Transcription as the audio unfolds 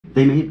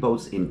They made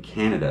boats in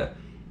Canada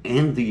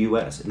and the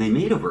US, and they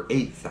made over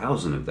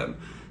 8,000 of them.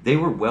 They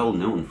were well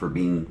known for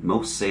being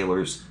most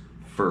sailors'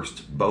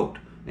 first boat,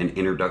 an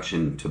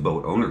introduction to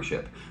boat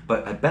ownership.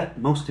 But I bet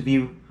most of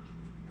you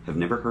have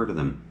never heard of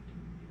them.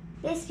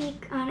 This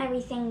week on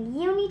Everything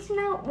You Need to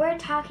Know, we're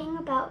talking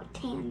about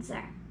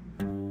Tanzer.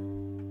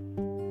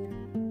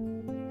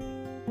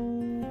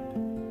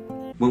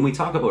 When we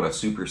talk about a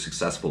super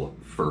successful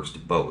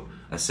first boat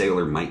a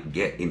sailor might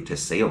get into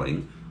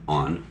sailing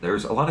on,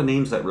 there's a lot of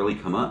names that really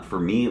come up. For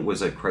me, it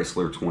was a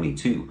Chrysler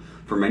 22.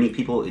 For many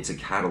people, it's a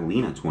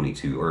Catalina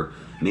 22, or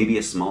maybe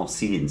a small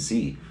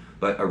C&C.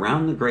 But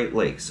around the Great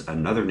Lakes,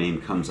 another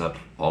name comes up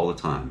all the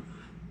time: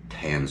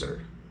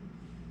 Tanzer.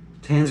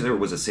 Tanzer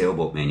was a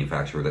sailboat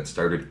manufacturer that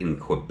started in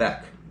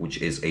Quebec,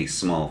 which is a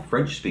small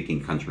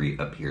French-speaking country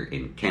up here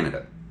in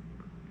Canada.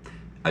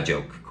 A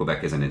joke,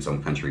 Quebec isn't its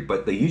own country,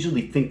 but they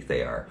usually think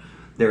they are.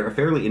 They're a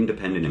fairly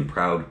independent and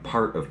proud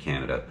part of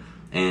Canada,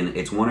 and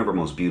it's one of our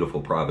most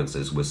beautiful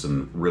provinces with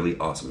some really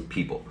awesome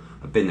people.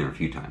 I've been there a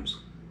few times.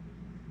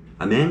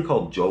 A man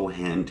called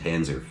Johann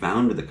Tanzer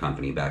founded the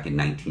company back in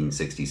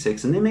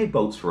 1966, and they made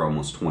boats for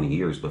almost 20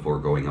 years before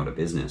going out of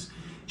business.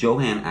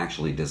 Johann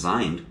actually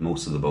designed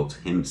most of the boats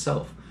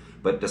himself,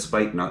 but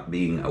despite not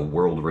being a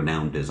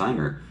world-renowned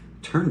designer,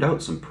 turned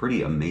out some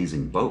pretty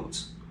amazing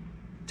boats.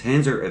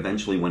 Tanzer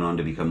eventually went on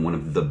to become one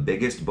of the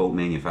biggest boat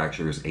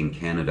manufacturers in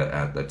Canada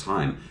at the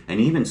time, and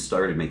even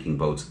started making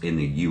boats in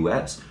the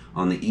US,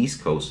 on the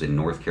East Coast in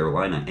North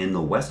Carolina and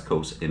the West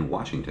Coast in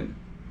Washington.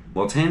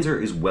 While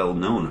Tanzer is well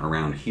known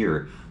around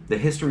here, the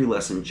history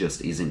lesson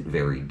just isn't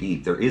very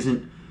deep. There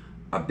isn't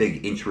a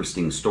big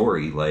interesting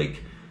story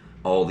like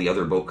all the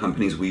other boat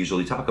companies we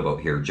usually talk about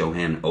here.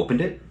 Johann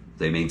opened it,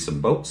 they made some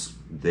boats,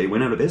 they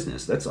went out of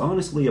business. That's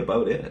honestly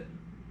about it.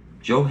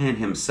 Johann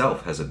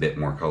himself has a bit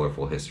more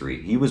colorful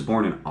history. He was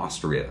born in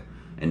Austria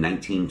in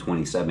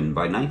 1927.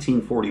 By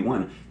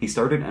 1941, he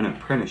started an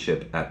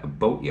apprenticeship at a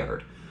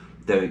boatyard.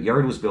 The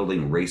yard was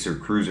building racer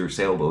cruiser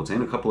sailboats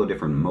and a couple of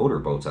different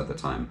motorboats at the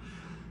time.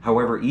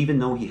 However, even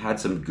though he had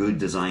some good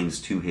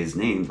designs to his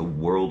name, the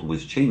world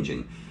was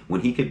changing.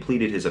 When he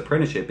completed his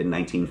apprenticeship in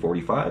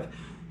 1945,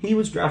 he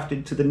was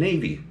drafted to the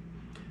Navy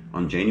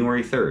on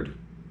January 3rd,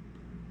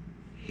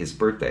 his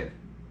birthday.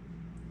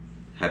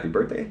 Happy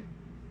birthday?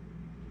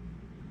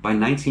 By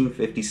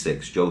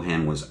 1956,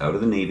 Johann was out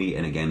of the Navy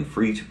and again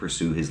free to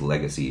pursue his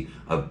legacy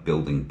of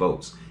building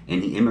boats,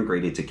 and he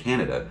immigrated to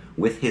Canada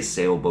with his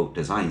sailboat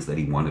designs that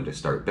he wanted to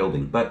start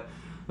building. But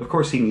of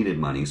course he needed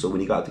money, so when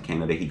he got to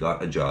Canada, he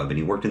got a job and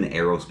he worked in the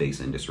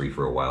aerospace industry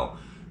for a while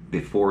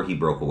before he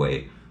broke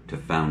away to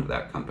found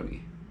that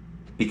company.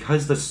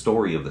 Because the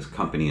story of this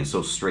company is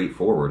so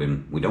straightforward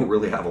and we don't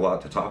really have a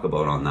lot to talk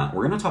about on that,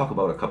 we're going to talk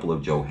about a couple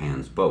of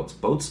Johann's boats.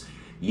 Boats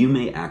you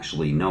may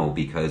actually know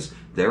because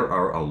there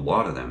are a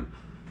lot of them.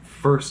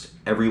 First,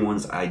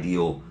 everyone's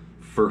ideal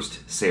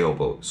first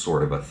sailboat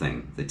sort of a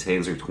thing, the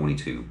Tanzer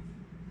 22.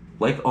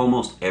 Like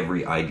almost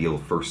every ideal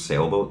first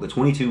sailboat, the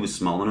 22 was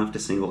small enough to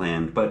single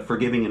hand, but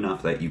forgiving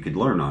enough that you could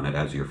learn on it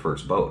as your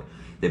first boat.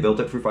 They built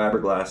it through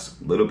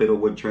fiberglass, a little bit of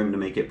wood trim to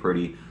make it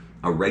pretty,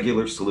 a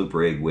regular sloop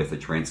rig with a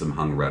transom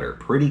hung rudder.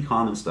 Pretty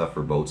common stuff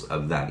for boats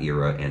of that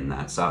era and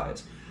that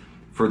size.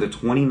 For the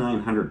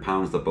 2,900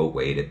 pounds the boat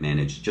weighed, it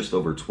managed just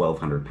over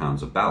 1,200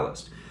 pounds of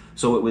ballast.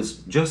 So it was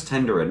just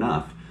tender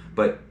enough,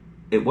 but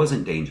it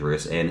wasn't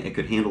dangerous and it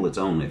could handle its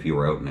own if you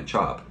were out in a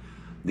chop.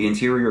 The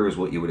interior is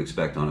what you would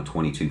expect on a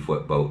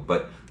 22-foot boat,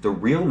 but the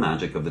real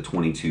magic of the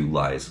 22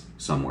 lies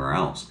somewhere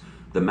else.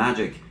 The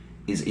magic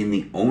is in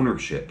the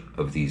ownership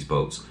of these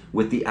boats.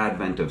 With the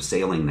advent of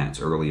sailing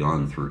nets early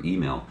on through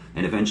email,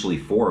 and eventually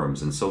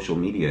forums and social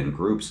media and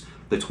groups,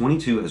 the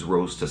 22 has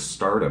rose to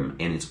stardom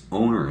in its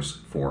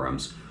owners'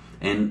 forums,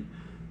 and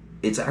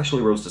it's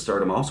actually rose to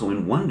stardom also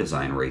in one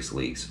design race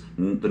leagues.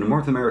 The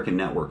North American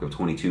network of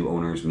 22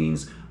 owners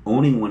means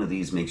owning one of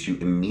these makes you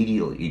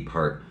immediately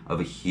part of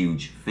a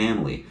huge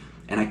family.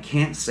 And I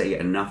can't say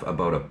enough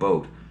about a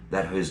boat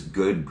that has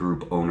good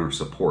group owner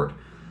support.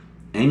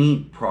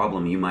 Any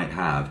problem you might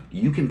have,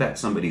 you can bet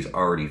somebody's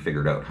already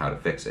figured out how to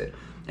fix it.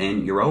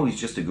 And you're always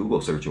just a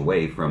Google search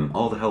away from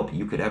all the help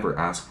you could ever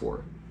ask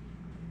for.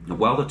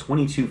 While the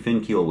 22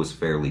 fin keel was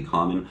fairly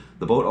common,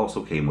 the boat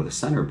also came with a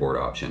centerboard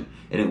option,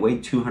 and it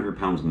weighed 200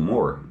 pounds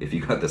more if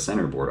you got the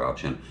centerboard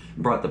option,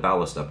 and brought the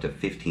ballast up to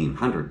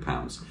 1,500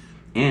 pounds.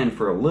 And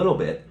for a little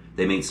bit,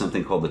 they made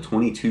something called the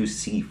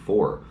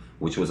 22C4,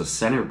 which was a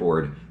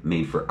centerboard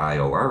made for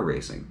IOR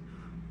racing,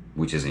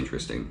 which is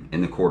interesting,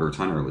 in the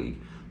quarter-tonner league.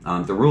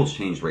 The rules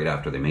changed right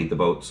after they made the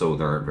boat, so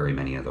there aren't very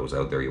many of those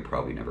out there. You'll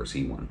probably never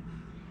see one.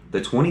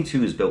 The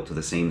 22 is built to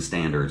the same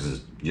standards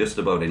as just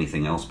about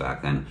anything else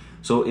back then,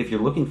 so if you're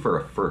looking for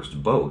a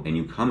first boat and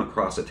you come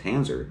across a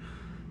Tanzer,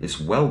 it's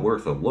well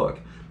worth a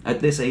look. At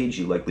this age,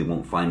 you likely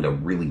won't find a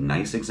really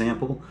nice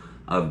example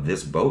of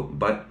this boat,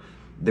 but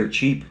they're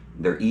cheap,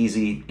 they're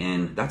easy,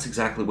 and that's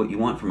exactly what you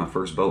want from a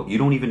first boat. You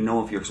don't even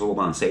know if you're sold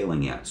on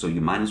sailing yet, so you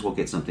might as well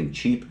get something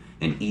cheap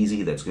and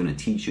easy that's going to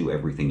teach you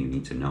everything you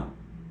need to know.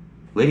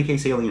 Lady K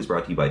Sailing is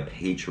brought to you by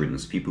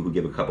patrons, people who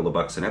give a couple of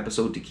bucks an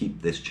episode to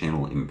keep this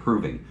channel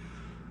improving.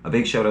 A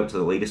big shout out to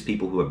the latest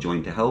people who have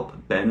joined to help,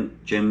 Ben,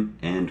 Jim,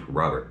 and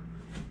Robert.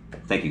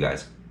 Thank you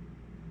guys.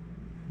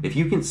 If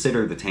you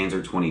consider the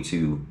Tanzer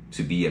 22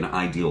 to be an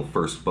ideal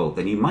first boat,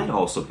 then you might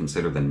also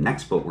consider the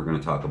next boat we're going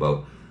to talk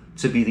about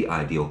to be the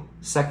ideal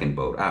second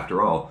boat.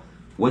 After all,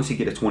 once you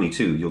get a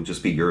 22, you'll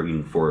just be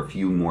yearning for a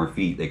few more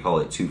feet. They call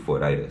it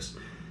 2-foot-itis.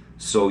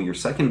 So your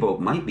second boat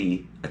might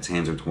be a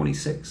Tanzer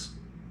 26.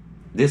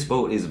 This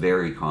boat is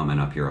very common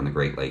up here on the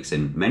Great Lakes,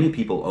 and many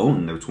people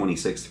own their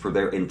 26 for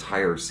their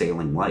entire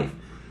sailing life.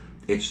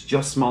 It's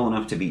just small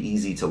enough to be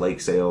easy to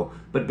lake sail,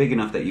 but big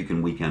enough that you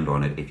can weekend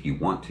on it if you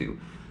want to.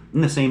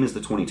 And the same as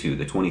the 22.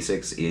 The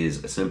 26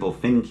 is a simple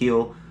fin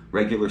keel,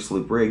 regular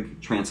sloop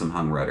rig, transom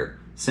hung rudder.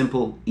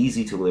 Simple,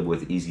 easy to live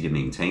with, easy to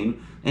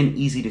maintain, and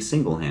easy to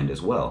single hand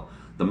as well.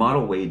 The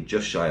model weighed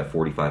just shy of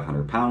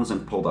 4,500 pounds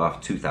and pulled off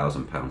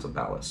 2,000 pounds of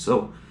ballast,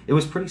 so it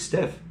was pretty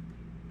stiff.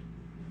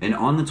 And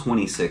on the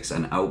 26,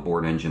 an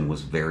outboard engine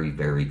was very,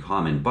 very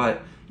common,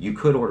 but you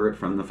could order it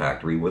from the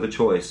factory with a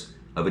choice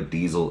of a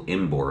diesel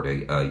inboard,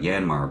 a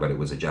Yanmar, but it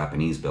was a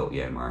Japanese-built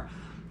Yanmar.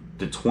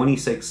 The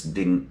 26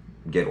 didn't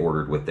get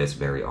ordered with this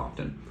very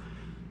often.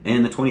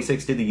 And the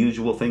 26 did the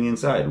usual thing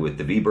inside, with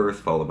the V-berth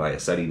followed by a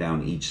setting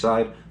down each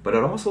side, but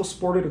it also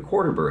sported a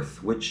quarter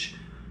berth, which,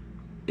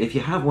 if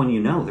you have one,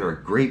 you know they're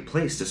a great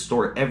place to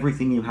store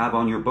everything you have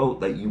on your boat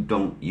that you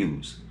don't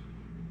use.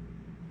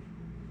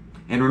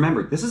 And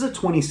remember, this is a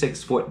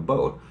 26-foot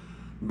boat,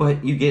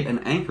 but you get an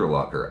anchor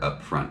locker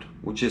up front,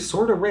 which is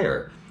sort of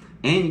rare,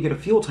 and you get a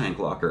fuel tank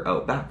locker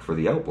out back for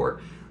the outboard.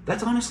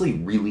 That's honestly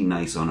really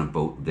nice on a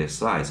boat this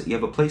size. You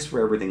have a place for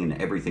everything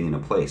and everything in a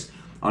place.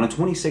 On a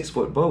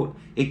 26-foot boat,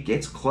 it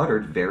gets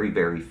cluttered very,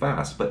 very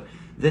fast, but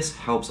this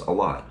helps a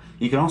lot.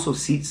 You can also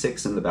seat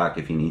 6 in the back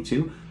if you need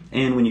to,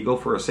 and when you go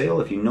for a sail,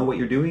 if you know what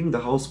you're doing,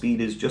 the hull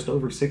speed is just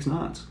over 6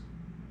 knots.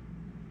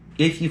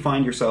 If you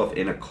find yourself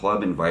in a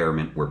club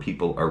environment where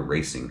people are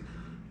racing,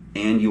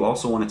 and you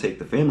also want to take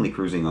the family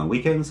cruising on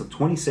weekends, the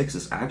 26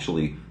 is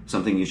actually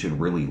something you should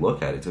really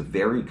look at. It's a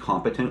very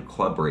competent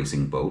club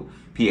racing boat,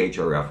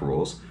 PHRF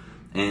rules,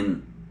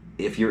 and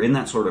if you're in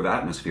that sort of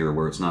atmosphere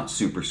where it's not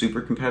super, super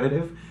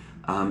competitive,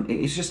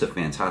 it's just a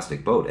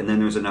fantastic boat. And then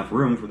there's enough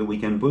room for the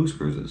weekend booze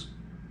cruises.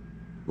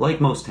 Like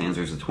most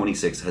Tanzers, the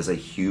 26 has a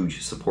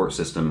huge support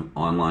system,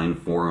 online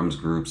forums,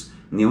 groups,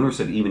 and the owners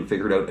have even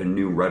figured out a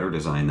new rudder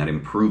design that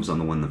improves on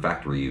the one the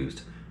factory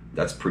used.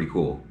 That's pretty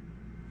cool.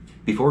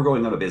 Before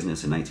going out of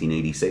business in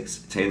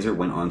 1986, Tanzer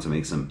went on to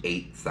make some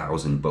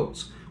 8,000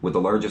 boats, with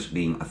the largest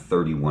being a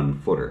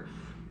 31-footer.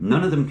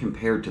 None of them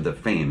compared to the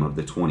fame of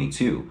the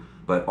 22,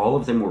 but all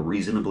of them were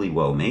reasonably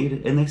well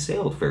made, and they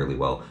sailed fairly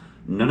well.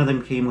 None of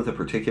them came with a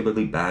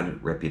particularly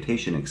bad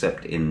reputation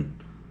except in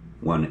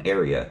one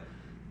area.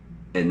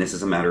 And this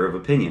is a matter of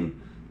opinion.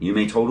 You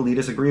may totally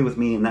disagree with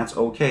me, and that's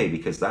okay,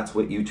 because that's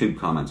what YouTube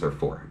comments are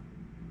for.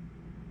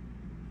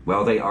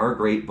 While they are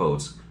great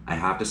boats, I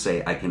have to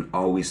say I can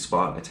always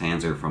spot a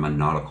Tanzer from a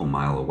nautical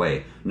mile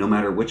away. No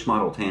matter which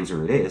model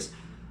Tanzer it is,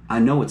 I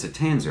know it's a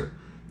Tanzer.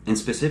 And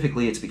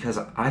specifically, it's because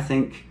I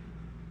think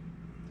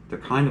they're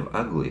kind of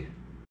ugly.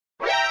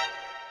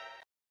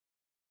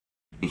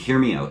 And hear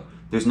me out.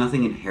 There's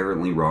nothing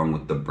inherently wrong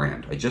with the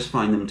brand. I just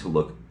find them to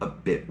look a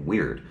bit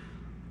weird.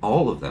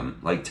 All of them,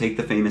 like take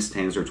the famous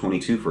Tanzer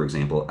 22 for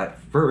example,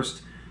 at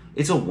first,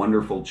 it's a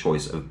wonderful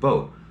choice of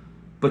boat.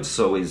 But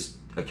so is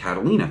a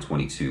Catalina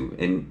 22,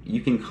 and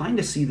you can kind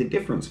of see the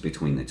difference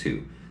between the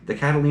two. The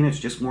Catalina is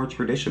just more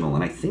traditional,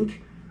 and I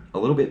think a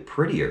little bit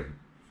prettier.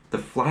 The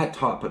flat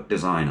top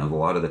design of a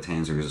lot of the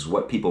Tanzers is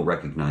what people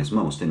recognize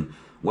most, and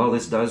while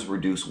this does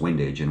reduce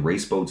windage, and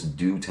race boats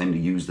do tend to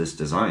use this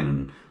design,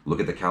 and look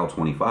at the Cal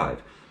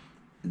 25,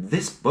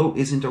 this boat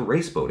isn't a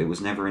race boat. It was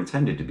never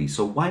intended to be,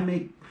 so why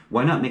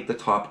not make the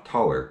top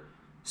taller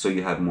so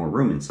you have more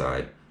room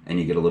inside and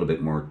you get a little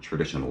bit more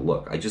traditional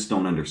look? I just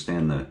don't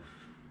understand the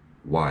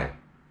why.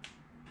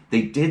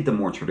 They did the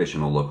more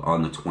traditional look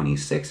on the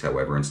 26,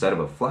 however. Instead of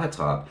a flat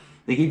top,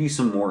 they gave you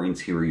some more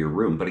interior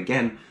room, but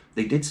again,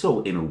 they did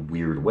so in a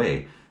weird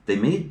way. They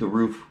made the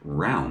roof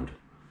round,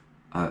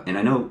 and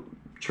I know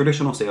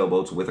traditional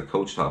sailboats with a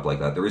coach top like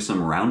that, there is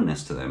some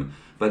roundness to them,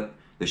 but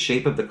the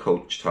shape of the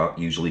coach top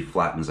usually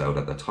flattens out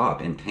at the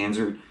top, and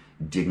Tanzer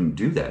didn't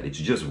do that. It's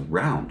just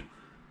round.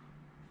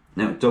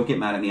 Now, don't get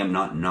mad at me, I'm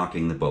not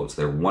knocking the boats.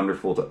 They're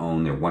wonderful to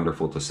own, they're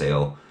wonderful to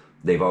sail.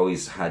 They've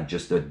always had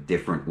just a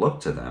different look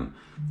to them.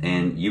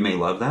 And you may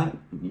love that,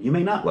 you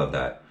may not love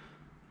that.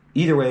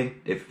 Either way,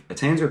 if a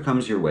Tanzer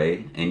comes your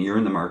way and you're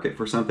in the market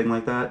for something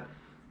like that,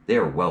 they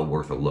are well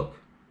worth a look.